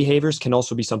great behaviors, can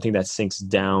also be something that sinks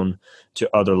down to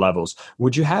other levels.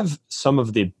 Would you have some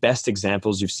of the best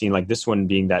examples you've seen, like this one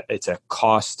being that it's a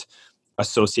cost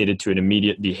associated to an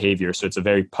immediate behavior? So it's a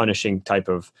very punishing type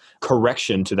of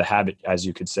correction to the habit, as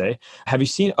you could say. Have you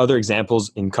seen other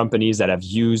examples in companies that have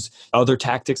used other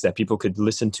tactics that people could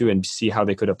listen to and see how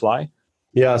they could apply?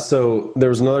 Yeah, so there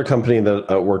was another company that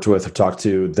I worked with or talked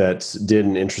to that did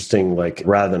an interesting, like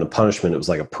rather than a punishment, it was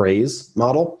like a praise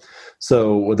model.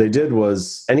 So what they did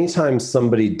was anytime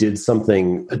somebody did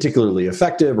something particularly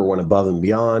effective or went above and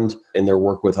beyond in their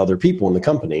work with other people in the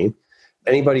company,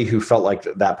 anybody who felt like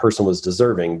that person was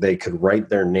deserving, they could write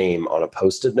their name on a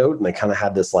Post-it note, and they kind of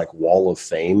had this like wall of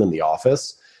fame in the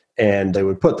office, and they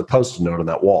would put the Post-it note on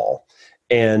that wall.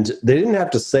 And they didn't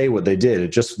have to say what they did, it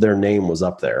just their name was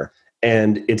up there.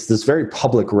 And it's this very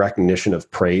public recognition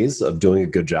of praise, of doing a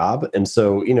good job. And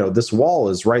so, this wall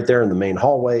is right there in the main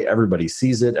hallway. Everybody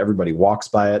sees it. Everybody walks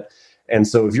by it. And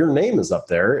so if your name is up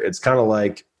there, it's kind of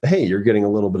like, hey, you're getting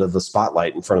a little bit of the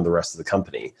spotlight in front of the rest of the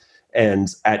company.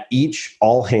 And at each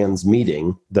all hands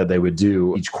meeting that they would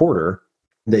do each quarter,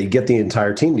 they get the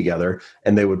entire team together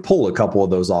and they would pull a couple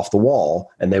of those off the wall,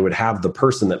 and they would have the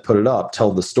person that put it up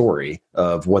tell the story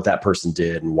of what that person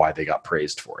did and why they got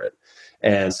praised for it.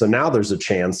 And so now there's a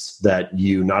chance that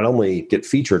you not only get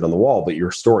featured on the wall, but your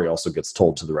story also gets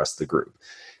told to the rest of the group.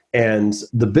 And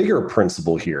the bigger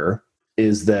principle here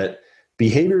is that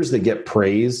behaviors that get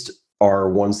praised are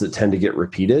ones that tend to get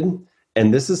repeated.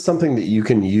 And this is something that you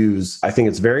can use. I think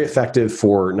it's very effective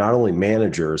for not only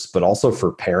managers, but also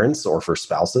for parents or for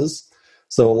spouses.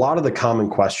 So a lot of the common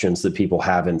questions that people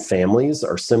have in families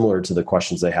are similar to the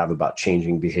questions they have about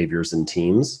changing behaviors in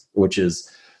teams, which is,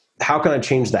 how can I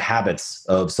change the habits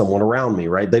of someone around me,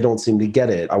 right? They don't seem to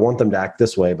get it. I want them to act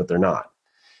this way, but they're not.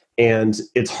 And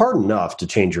it's hard enough to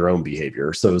change your own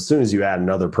behavior. So as soon as you add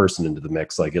another person into the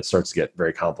mix, like it starts to get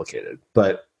very complicated.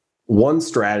 But one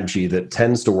strategy that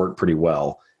tends to work pretty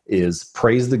well is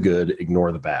praise the good,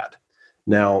 ignore the bad.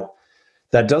 Now,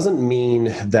 that doesn't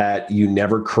mean that you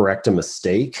never correct a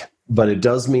mistake, but it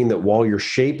does mean that while you're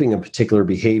shaping a particular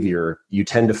behavior, you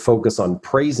tend to focus on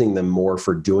praising them more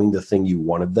for doing the thing you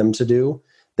wanted them to do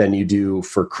than you do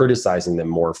for criticizing them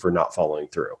more for not following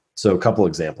through. So a couple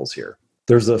examples here.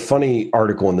 There's a funny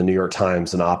article in the New York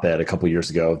Times, an op-ed a couple of years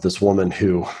ago, of this woman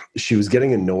who she was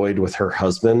getting annoyed with her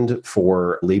husband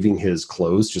for leaving his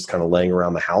clothes just kind of laying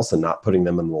around the house and not putting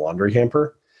them in the laundry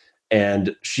hamper.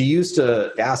 And she used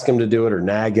to ask him to do it or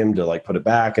nag him to like put it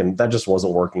back. And that just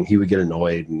wasn't working. He would get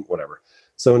annoyed and whatever.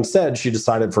 So instead, she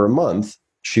decided for a month,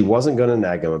 she wasn't going to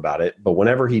nag him about it. But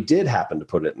whenever he did happen to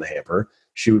put it in the hamper,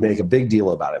 she would make a big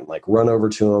deal about it, like run over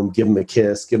to him, give him a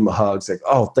kiss, give him a hug. It's like,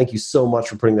 oh, thank you so much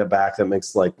for putting that back. That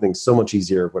makes like things so much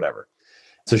easier, whatever.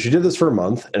 So she did this for a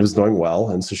month and it was going well.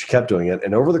 And so she kept doing it.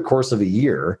 And over the course of a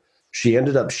year, she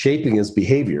ended up shaping his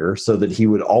behavior so that he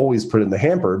would always put it in the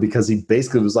hamper, because he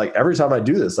basically was like, every time I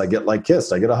do this, I get like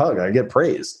kissed, I get a hug, I get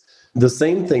praised. The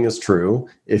same thing is true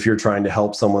if you're trying to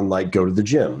help someone like go to the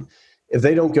gym. If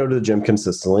they don't go to the gym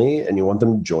consistently and you want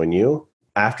them to join you,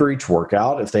 after each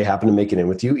workout, if they happen to make it in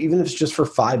with you, even if it's just for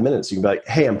 5 minutes, you can be like,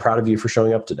 hey, I'm proud of you for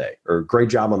showing up today, or great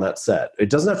job on that set. It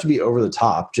doesn't have to be over the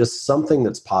top, just something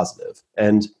that's positive.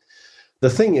 And the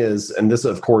thing is, and this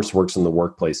of course works in the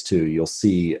workplace too, you'll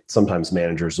see sometimes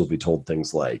managers will be told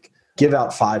things like, give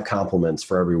out 5 compliments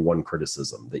for every 1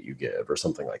 criticism that you give, or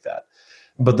something like that.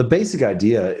 But the basic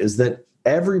idea is that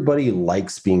everybody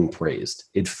likes being praised.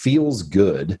 It feels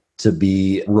good to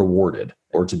be rewarded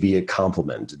or to be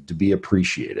complimented, to be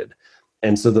appreciated.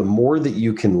 And so the more that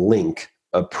you can link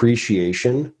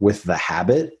appreciation with the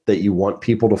habit that you want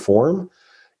people to form,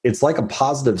 it's like a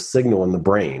positive signal in the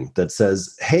brain that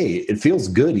says, hey, it feels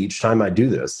good each time I do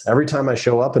this. Every time I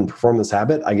show up and perform this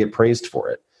habit, I get praised for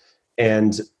it.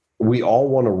 And we all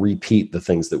want to repeat the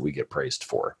things that we get praised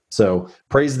for. So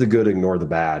praise the good, ignore the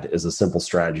bad is a simple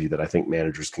strategy that I think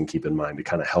managers can keep in mind to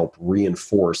kind of help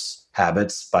reinforce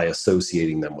habits by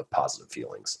associating them with positive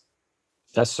feelings.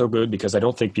 That's so good, because I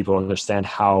don't think people understand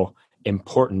how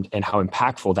important and how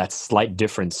impactful that slight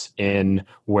difference in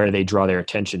where they draw their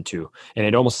attention to. And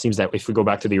it almost seems that if we go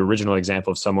back to the original example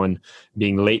of someone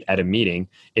being late at a meeting,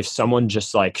 if someone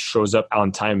just like shows up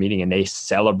on time meeting and they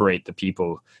celebrate the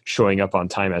people showing up on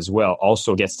time as well,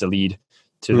 also gets to lead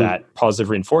to that positive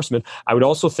reinforcement. I would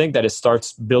also think that it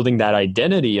starts building that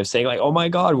identity of saying like, oh my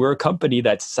God, we're a company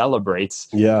that celebrates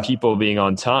people being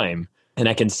on time. And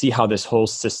I can see how this whole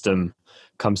system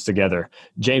comes together.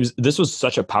 James, this was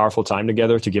such a powerful time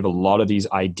together to give a lot of these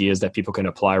ideas that people can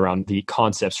apply around the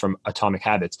concepts from Atomic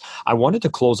Habits. I wanted to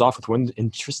close off with one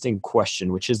interesting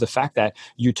question, which is the fact that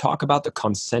you talk about the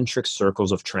concentric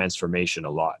circles of transformation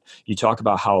a lot. You talk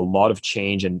about how a lot of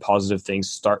change and positive things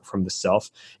start from the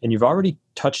self. And you've already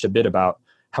touched a bit about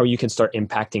how you can start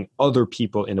impacting other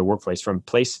people in the workplace from a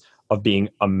place of being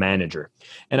a manager.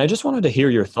 And I just wanted to hear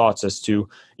your thoughts as to,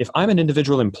 if I'm an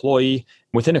individual employee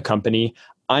within a company,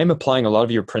 I'm applying a lot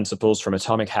of your principles from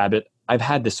Atomic Habit. I've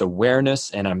had this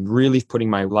awareness and I'm really putting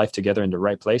my life together in the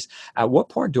right place. At what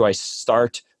point do I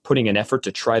start putting an effort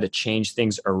to try to change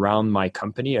things around my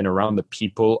company and around the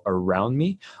people around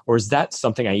me? Or is that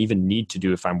something I even need to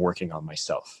do if I'm working on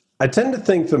myself? I tend to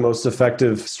think the most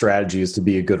effective strategy is to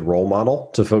be a good role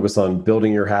model, to focus on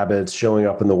building your habits, showing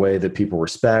up in the way that people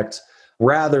respect,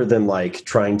 rather than like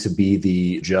trying to be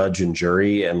the judge and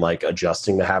jury and like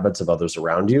adjusting the habits of others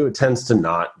around you. It tends to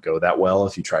not go that well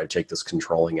if you try to take this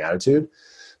controlling attitude.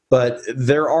 But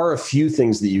there are a few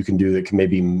things that you can do that can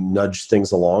maybe nudge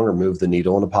things along or move the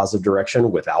needle in a positive direction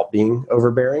without being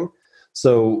overbearing.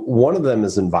 So one of them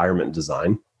is environment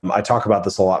design. I talk about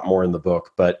this a lot more in the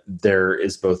book, but there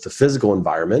is both the physical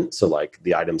environment, so like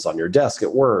the items on your desk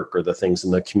at work or the things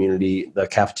in the community, the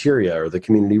cafeteria or the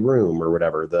community room or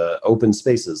whatever, the open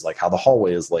spaces, like how the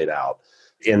hallway is laid out.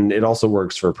 And it also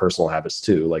works for personal habits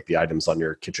too, like the items on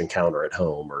your kitchen counter at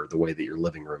home or the way that your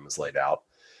living room is laid out.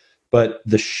 But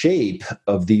the shape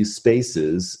of these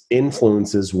spaces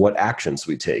influences what actions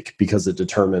we take because it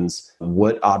determines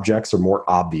what objects are more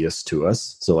obvious to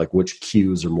us. So like which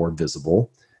cues are more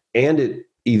visible. And it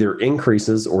either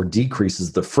increases or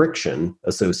decreases the friction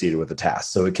associated with the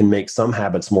task. So it can make some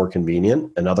habits more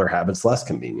convenient and other habits less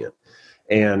convenient.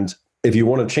 And if you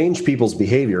want to change people's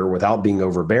behavior without being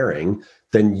overbearing,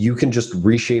 then you can just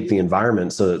reshape the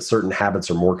environment so that certain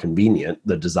habits are more convenient.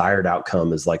 The desired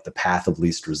outcome is like the path of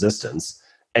least resistance.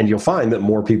 And you'll find that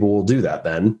more people will do that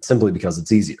then simply because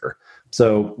it's easier.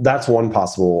 So that's one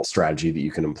possible strategy that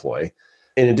you can employ.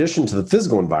 In addition to the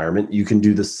physical environment, you can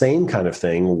do the same kind of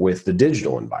thing with the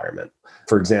digital environment.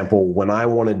 For example, when I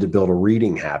wanted to build a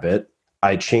reading habit,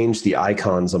 I changed the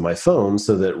icons on my phone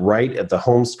so that right at the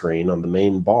home screen on the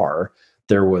main bar,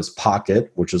 there was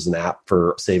Pocket, which is an app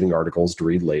for saving articles to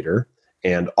read later,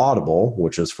 and Audible,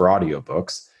 which is for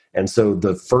audiobooks. And so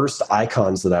the first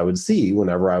icons that I would see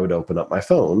whenever I would open up my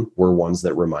phone were ones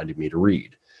that reminded me to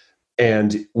read.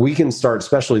 And we can start,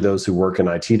 especially those who work in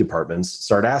IT departments,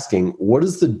 start asking, what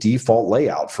is the default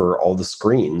layout for all the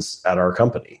screens at our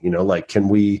company? You know, like, can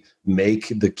we make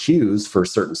the cues for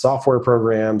certain software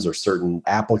programs or certain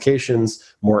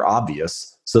applications more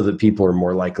obvious so that people are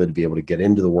more likely to be able to get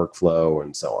into the workflow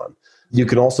and so on? You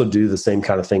can also do the same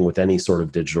kind of thing with any sort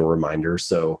of digital reminder.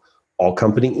 So all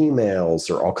company emails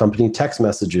or all company text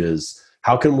messages,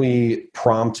 how can we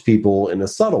prompt people in a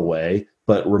subtle way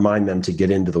but remind them to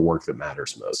get into the work that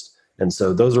matters most? And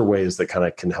so those are ways that kind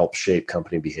of can help shape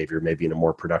company behavior maybe in a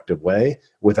more productive way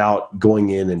without going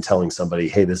in and telling somebody,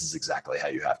 hey, this is exactly how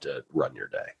you have to run your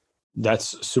day.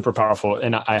 That's super powerful.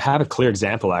 And I have a clear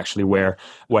example actually where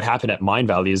what happened at Mind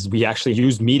Valley is we actually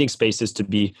used meeting spaces to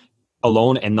be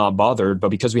alone and not bothered, but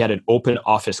because we had an open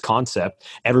office concept,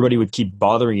 everybody would keep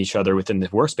bothering each other within the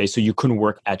workspace, so you couldn't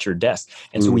work at your desk.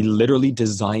 And so we literally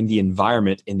designed the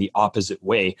environment in the opposite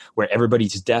way, where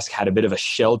everybody's desk had a bit of a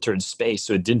sheltered space,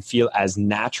 so it didn't feel as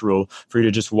natural for you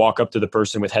to just walk up to the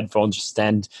person with headphones, just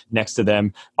stand next to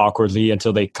them awkwardly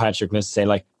until they catch your glance and say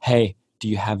like, hey, do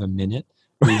you have a minute?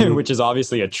 Which is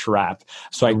obviously a trap.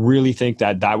 So I really think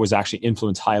that that was actually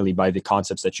influenced highly by the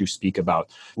concepts that you speak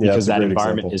about, because that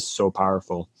environment is so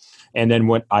powerful. And then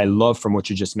what I love from what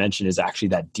you just mentioned is actually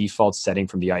that default setting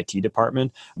from the IT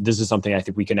department. This is something I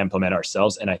think we can implement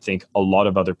ourselves. And I think a lot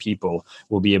of other people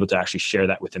will be able to actually share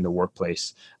that within the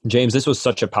workplace. James, this was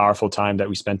such a powerful time that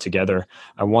we spent together.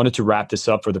 I wanted to wrap this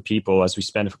up for the people as we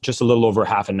spend just a little over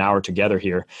half an hour together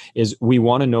here. Is we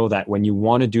want to know that when you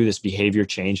want to do this behavior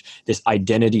change, this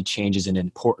identity change is an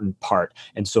important part.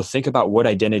 And so think about what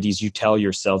identities you tell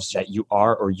yourselves that you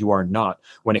are or you are not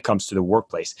when it comes to the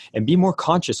workplace, and be more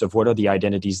conscious of what are the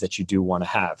identities that you do want to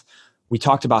have. We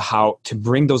talked about how to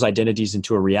bring those identities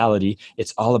into a reality,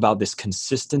 it's all about this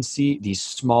consistency, these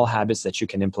small habits that you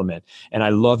can implement. And I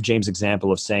love James'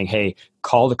 example of saying, hey,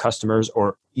 call the customers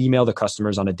or email the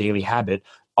customers on a daily habit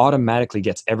automatically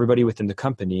gets everybody within the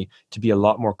company to be a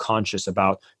lot more conscious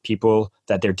about people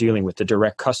that they're dealing with, the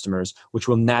direct customers, which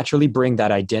will naturally bring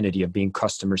that identity of being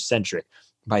customer centric.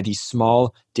 by these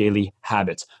small daily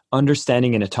habits.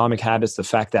 Understanding in Atomic Habits the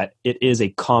fact that it is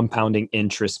a compounding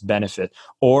interest benefit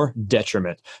or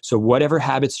detriment. So whatever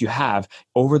habits you have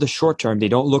over the short term, they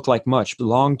don't look like much.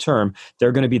 Long term,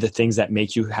 they're going to be the things that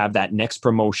make you have that next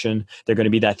promotion. They're going to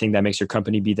be that thing that makes your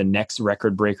company be the next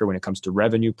record breaker when it comes to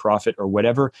revenue, profit, or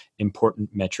whatever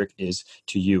important metric is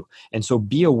to you. And so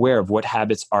be aware of what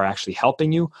habits are actually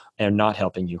helping you and not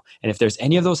helping you. And if there's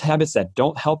any of those habits that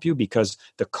don't help you because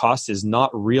the cost is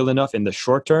not real enough in the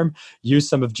short term, use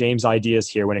some of James' ideas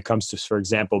here when it comes to, for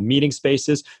example, meeting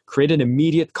spaces. Create an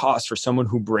immediate cost for someone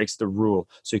who breaks the rule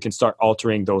so you can start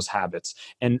altering those habits.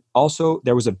 And also,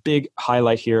 there was a big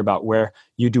highlight here about where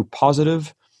you do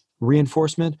positive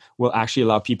reinforcement will actually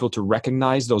allow people to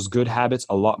recognize those good habits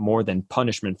a lot more than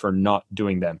punishment for not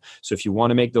doing them. So if you want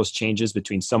to make those changes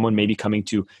between someone maybe coming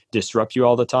to disrupt you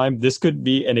all the time, this could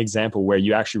be an example where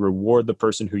you actually reward the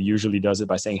person who usually does it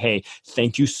by saying, hey,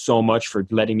 thank you so much for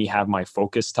letting me have my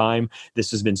focus time.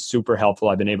 This has been super helpful.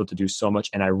 I've been able to do so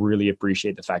much, and I really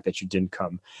appreciate the fact that you didn't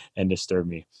come and disturb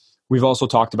me. We've also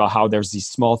talked about how there's these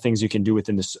small things you can do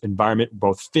within this environment,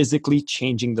 both physically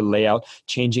changing the layout,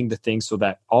 changing the things so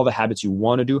that all the habits you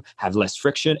want to do have less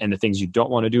friction and the things you don't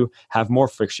want to do have more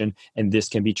friction. And this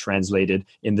can be translated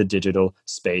in the digital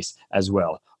space as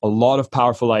well. A lot of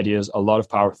powerful ideas, a lot of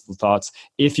powerful thoughts.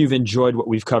 If you've enjoyed what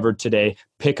we've covered today,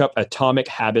 pick up Atomic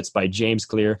Habits by James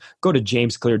Clear. Go to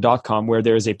jamesclear.com where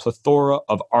there is a plethora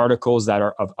of articles that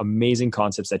are of amazing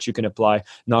concepts that you can apply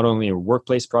not only in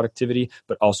workplace productivity,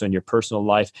 but also in your personal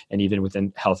life and even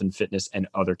within health and fitness and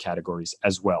other categories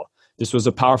as well. This was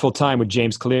a powerful time with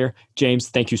James Clear. James,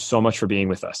 thank you so much for being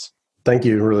with us. Thank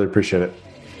you. Really appreciate it.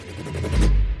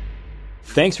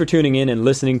 Thanks for tuning in and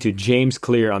listening to James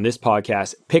Clear on this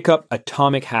podcast. Pick up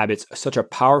Atomic Habits, such a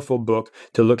powerful book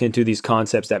to look into these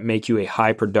concepts that make you a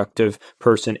high productive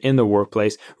person in the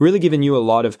workplace, really giving you a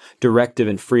lot of directive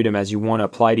and freedom as you want to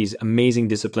apply these amazing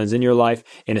disciplines in your life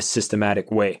in a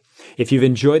systematic way. If you've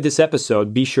enjoyed this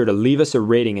episode, be sure to leave us a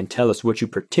rating and tell us what you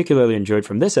particularly enjoyed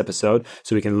from this episode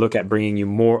so we can look at bringing you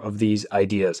more of these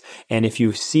ideas. And if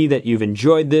you see that you've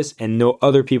enjoyed this and know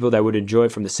other people that would enjoy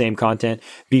from the same content,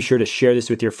 be sure to share this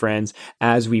with your friends,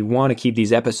 as we want to keep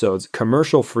these episodes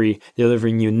commercial free,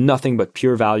 delivering you nothing but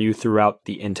pure value throughout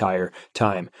the entire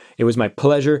time. It was my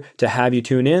pleasure to have you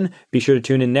tune in. Be sure to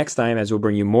tune in next time as we'll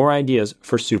bring you more ideas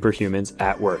for superhumans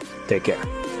at work. Take care.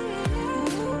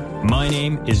 My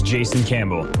name is Jason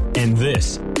Campbell, and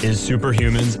this is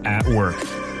Superhumans at Work,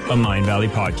 a Mind Valley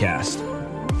podcast.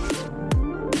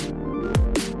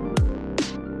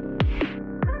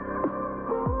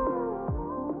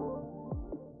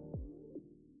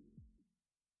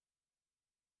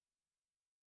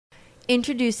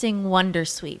 Introducing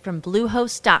Wondersuite from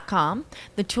Bluehost.com,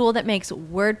 the tool that makes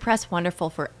WordPress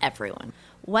wonderful for everyone.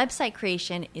 Website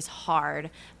creation is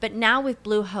hard, but now with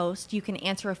Bluehost, you can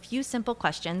answer a few simple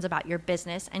questions about your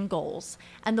business and goals,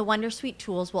 and the Wondersuite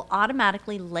tools will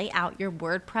automatically lay out your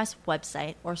WordPress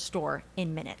website or store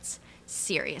in minutes.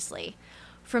 Seriously.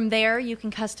 From there, you can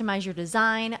customize your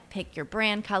design, pick your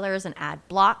brand colors, and add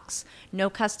blocks. No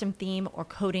custom theme or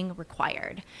coding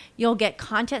required. You'll get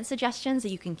content suggestions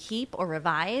that you can keep or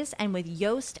revise, and with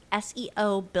Yoast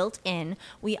SEO built in,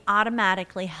 we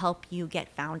automatically help you get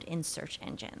found in search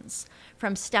engines.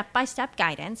 From step-by-step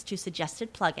guidance to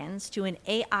suggested plugins to an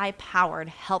AI-powered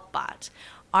help bot,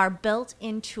 our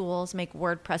built-in tools make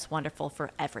WordPress wonderful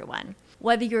for everyone.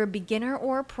 Whether you're a beginner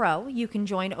or a pro, you can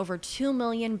join over 2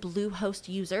 million Bluehost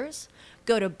users.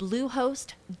 Go to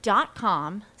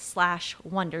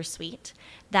bluehost.com/wondersuite.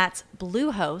 That's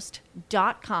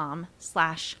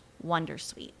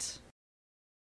bluehost.com/wondersuite.